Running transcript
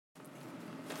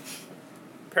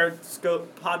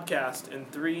Periscope podcast in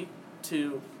 3,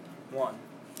 2, 1.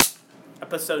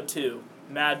 Episode 2,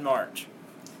 Mad March.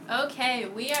 Okay,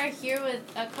 we are here with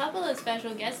a couple of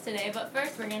special guests today, but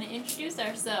first we're going to introduce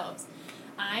ourselves.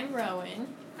 I'm Rowan.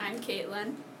 I'm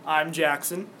Caitlin. I'm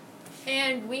Jackson.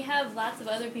 And we have lots of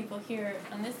other people here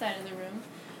on this side of the room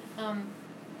to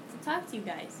talk to you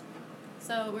guys.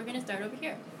 So we're going to start over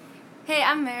here. Hey,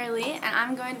 I'm Marilee, and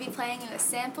I'm going to be playing a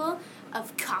sample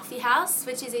of Coffee House,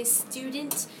 which is a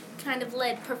student kind of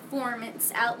led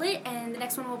performance outlet, and the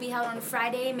next one will be held on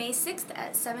Friday, May 6th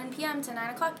at 7 p.m. to 9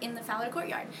 o'clock in the Fowler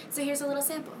Courtyard. So here's a little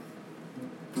sample.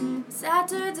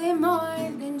 Saturday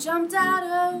morning, jumped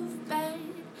out of bed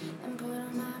and put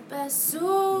on my best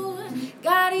suit,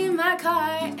 got in my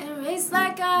car and raced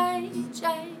like I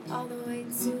jet all the way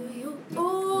to you.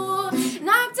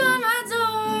 Knocked on my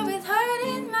door with heart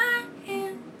in my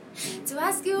hand to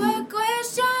ask you a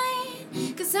question,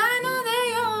 'cause I know that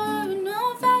you're an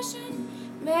old-fashioned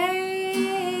man.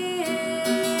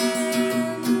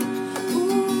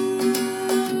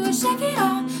 Ooh, shake it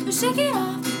off,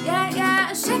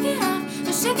 yeah, shake it off,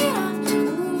 ooh, shake it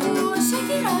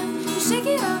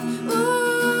off,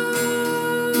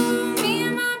 ooh, me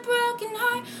and my broken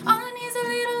heart, all I need is a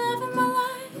little love in my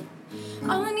life,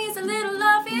 all I need is a little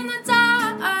love in the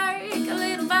dark, a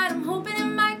little bite, I'm hoping it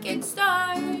might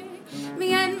kickstart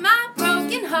me and my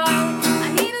broken heart.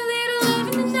 I need a little love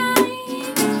in the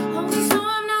night, oh, so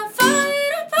I'm not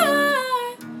falling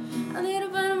apart, a little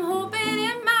but I'm hoping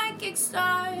it might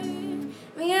kickstart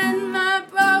me and my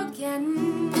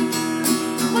broken.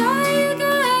 Why you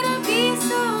gotta be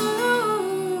so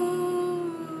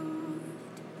rude?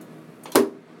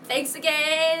 Thanks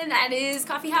again. That is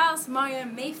Coffee House,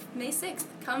 May 6th.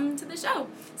 Come to the show.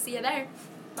 See you there.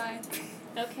 Bye.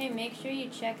 Okay, make sure you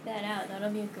check that out. That'll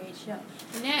be a great show.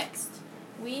 Next,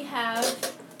 we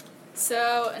have...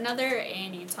 So, another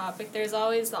A&E topic. There's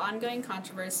always the ongoing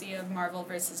controversy of Marvel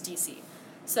versus DC.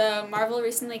 So, Marvel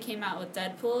recently came out with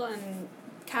Deadpool, and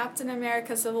Captain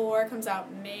America Civil War comes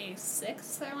out May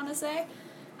 6th, I want to say.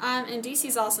 And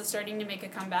DC's also starting to make a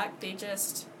comeback. They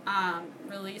just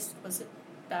released, was it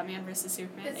Batman vs.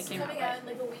 Superman? It's it came coming out in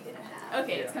like a week and a half.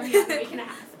 Okay, it's coming out in a week and a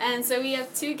half. And so we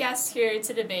have two guests here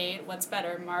to debate what's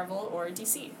better, Marvel or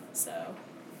DC. So,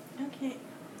 Okay,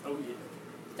 Oh, yeah.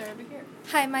 start over here.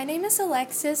 Hi, my name is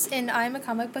Alexis, and I'm a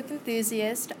comic book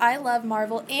enthusiast. I love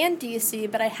Marvel and DC,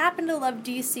 but I happen to love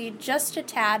DC just a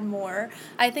tad more.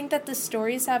 I think that the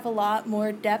stories have a lot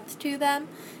more depth to them,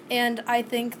 and I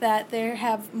think that they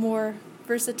have more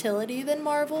versatility than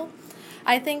Marvel.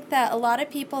 I think that a lot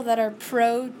of people that are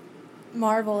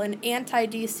pro-Marvel and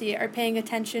anti-DC are paying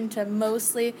attention to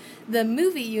mostly the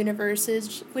movie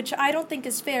universes, which I don't think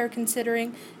is fair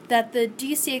considering that the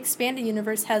DC Expanded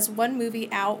Universe has one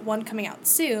movie out, one coming out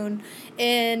soon,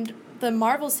 and the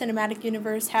Marvel Cinematic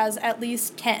Universe has at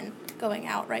least 10 going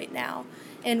out right now.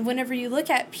 And whenever you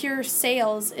look at pure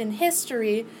sales in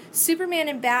history, Superman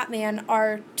and Batman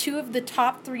are two of the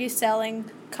top 3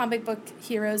 selling comic book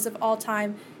heroes of all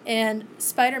time, and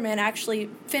Spider-Man actually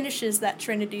finishes that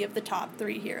trinity of the top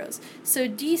 3 heroes. So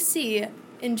DC,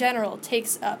 in general,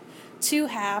 takes up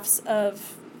 2/2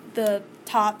 of the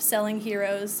top selling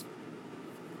heroes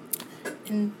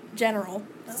in general.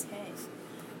 Okay.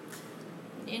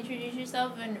 Introduce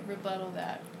yourself and rebuttal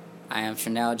that. I am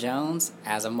Chanel Jones.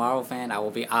 As a Marvel fan, I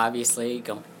will be obviously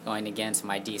going against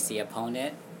my DC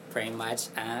opponent, pretty much.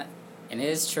 And it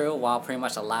is true, while pretty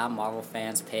much a lot of Marvel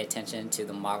fans pay attention to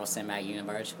the Marvel Cinematic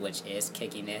Universe, which is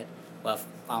kicking it with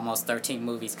almost 13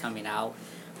 movies coming out.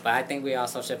 But I think we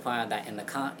also should point out that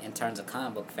in terms of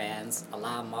comic book fans, a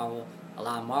lot of Marvel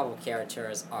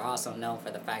characters are also known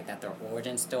for the fact that their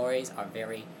origin stories are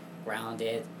very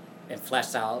grounded and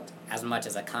fleshed out as much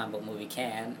as a comic book movie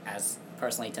can. As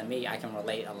personally to me, I can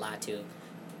relate a lot to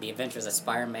the adventures of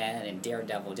Spider-Man and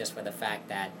Daredevil just for the fact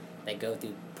that they go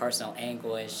through personal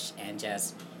anguish and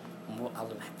just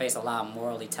face a lot of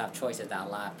morally tough choices that a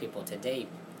lot of people today,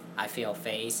 I feel,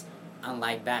 face.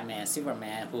 Unlike Batman and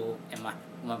Superman, who,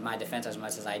 in my defense, as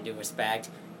much as I do respect,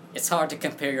 it's hard to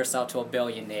compare yourself to a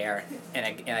billionaire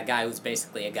and a guy who's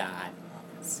basically a god.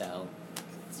 So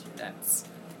that's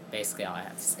basically all I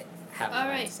have to say. All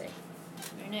right.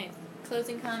 Very nice.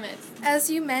 Closing comments. As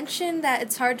you mentioned that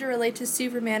it's hard to relate to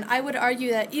Superman, I would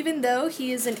argue that even though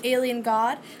he is an alien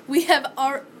god, we have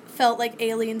felt like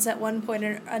aliens at one point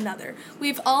or another.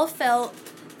 We've all felt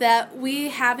that we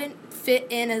haven't fit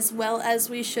in as well as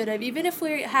we should have, even if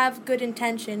we have good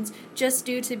intentions, just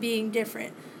due to being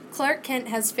different. Clark Kent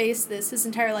has faced this his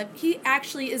entire life. He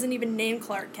actually isn't even named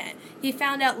Clark Kent. He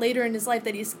found out later in his life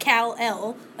that he's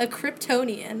Kal-El, a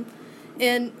Kryptonian.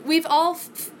 And we've all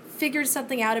figured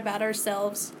something out about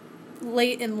ourselves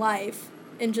late in life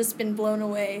and just been blown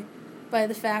away by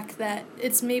the fact that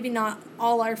it's maybe not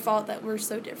all our fault that we're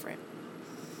so different.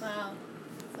 Wow.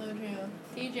 So true.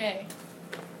 TJ.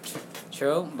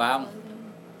 True, but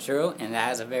true, and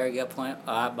that is a very good point.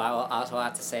 But I will also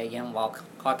have to say again, while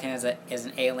Caucasian is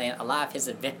an alien, a lot of his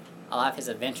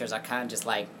adventures are kind of just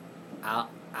like out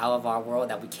of our world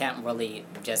that we can't really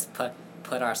just put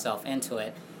ourselves into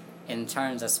it. In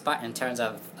terms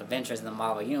of adventures in the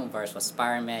Marvel Universe with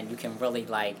Spider-Man, you can really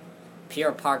like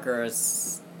Peter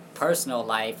Parker's personal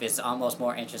life is almost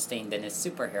more interesting than his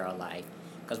superhero life,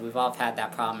 because we've all had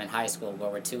that problem in high school where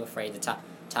we're too afraid to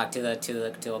talk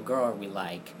to a girl we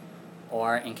like,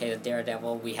 or in case of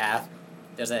Daredevil, a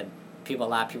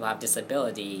lot of people have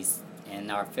disabilities and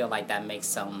or feel like that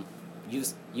makes them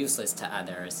useless to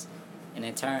others, and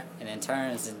in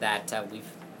terms of that we've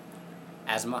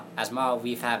as Marvel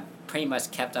we've have pretty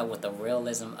much kept up with the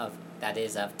realism of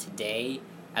today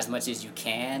as much as you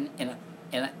can in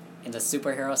the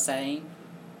superhero setting,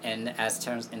 and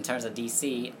in terms of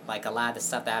DC, like a lot of the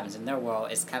stuff that happens in their world,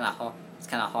 it's kind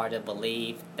of hard to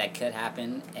believe that could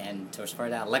happen. And to refer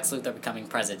that, Lex Luthor becoming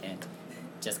president,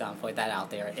 just gonna point that out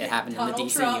there. It happened in the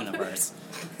DC Trump. universe.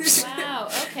 Wow,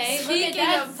 okay. Speaking Look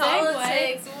at of that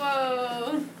politics,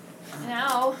 whoa. segue.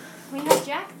 Now, we have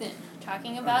Jackson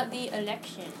talking about the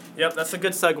election. Yep, that's a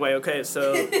good segue. Okay,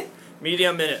 so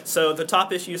Media Minute. So the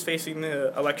top issues facing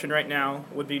the election right now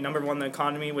would be number 1, the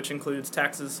economy, which includes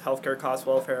taxes, healthcare costs,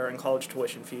 welfare, and college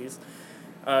tuition fees.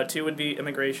 2 would be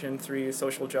immigration. 3,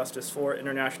 social justice. 4,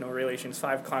 international relations.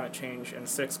 5, climate change. And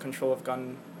 6, control of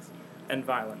guns and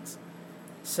violence.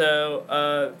 So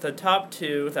the top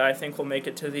 2 that I think will make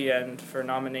it to the end for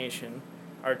nomination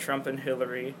are Trump and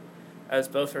Hillary, as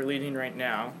both are leading right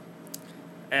now.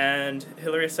 And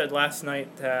Hillary said last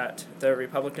night that the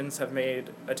Republicans have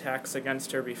made attacks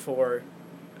against her before,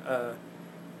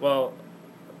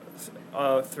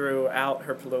 throughout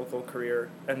her political career,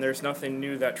 and there's nothing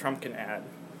new that Trump can add.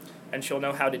 And she'll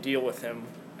know how to deal with him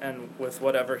and with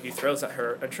whatever he throws at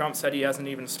her. And Trump said he hasn't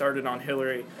even started on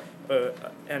Hillary,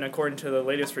 and according to the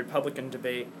latest Republican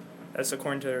debate, that's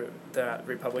according to that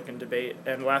Republican debate,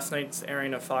 and last night's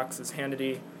airing of Fox's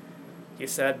Hannity, he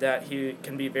said that he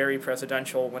can be very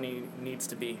presidential when he needs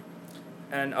to be.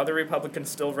 And other Republicans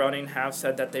still running have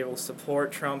said that they will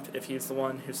support Trump if he's the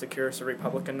one who secures a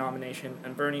Republican nomination.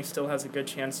 And Bernie still has a good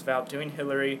chance of outdoing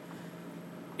Hillary,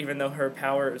 even though her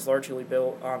power is largely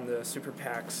built on the super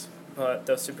PACs. But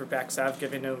those super PACs have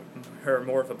given her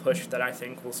more of a push that I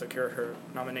think will secure her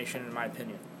nomination, in my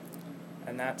opinion.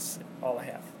 And that's all I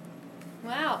have.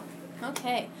 Wow.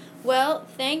 Okay. Well,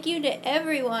 thank you to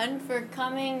everyone for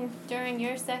coming during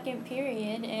your second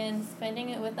period and spending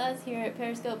it with us here at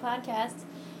Periscope Podcast.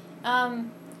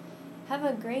 Have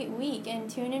a great week and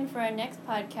tune in for our next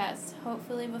podcast,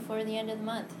 hopefully before the end of the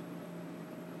month.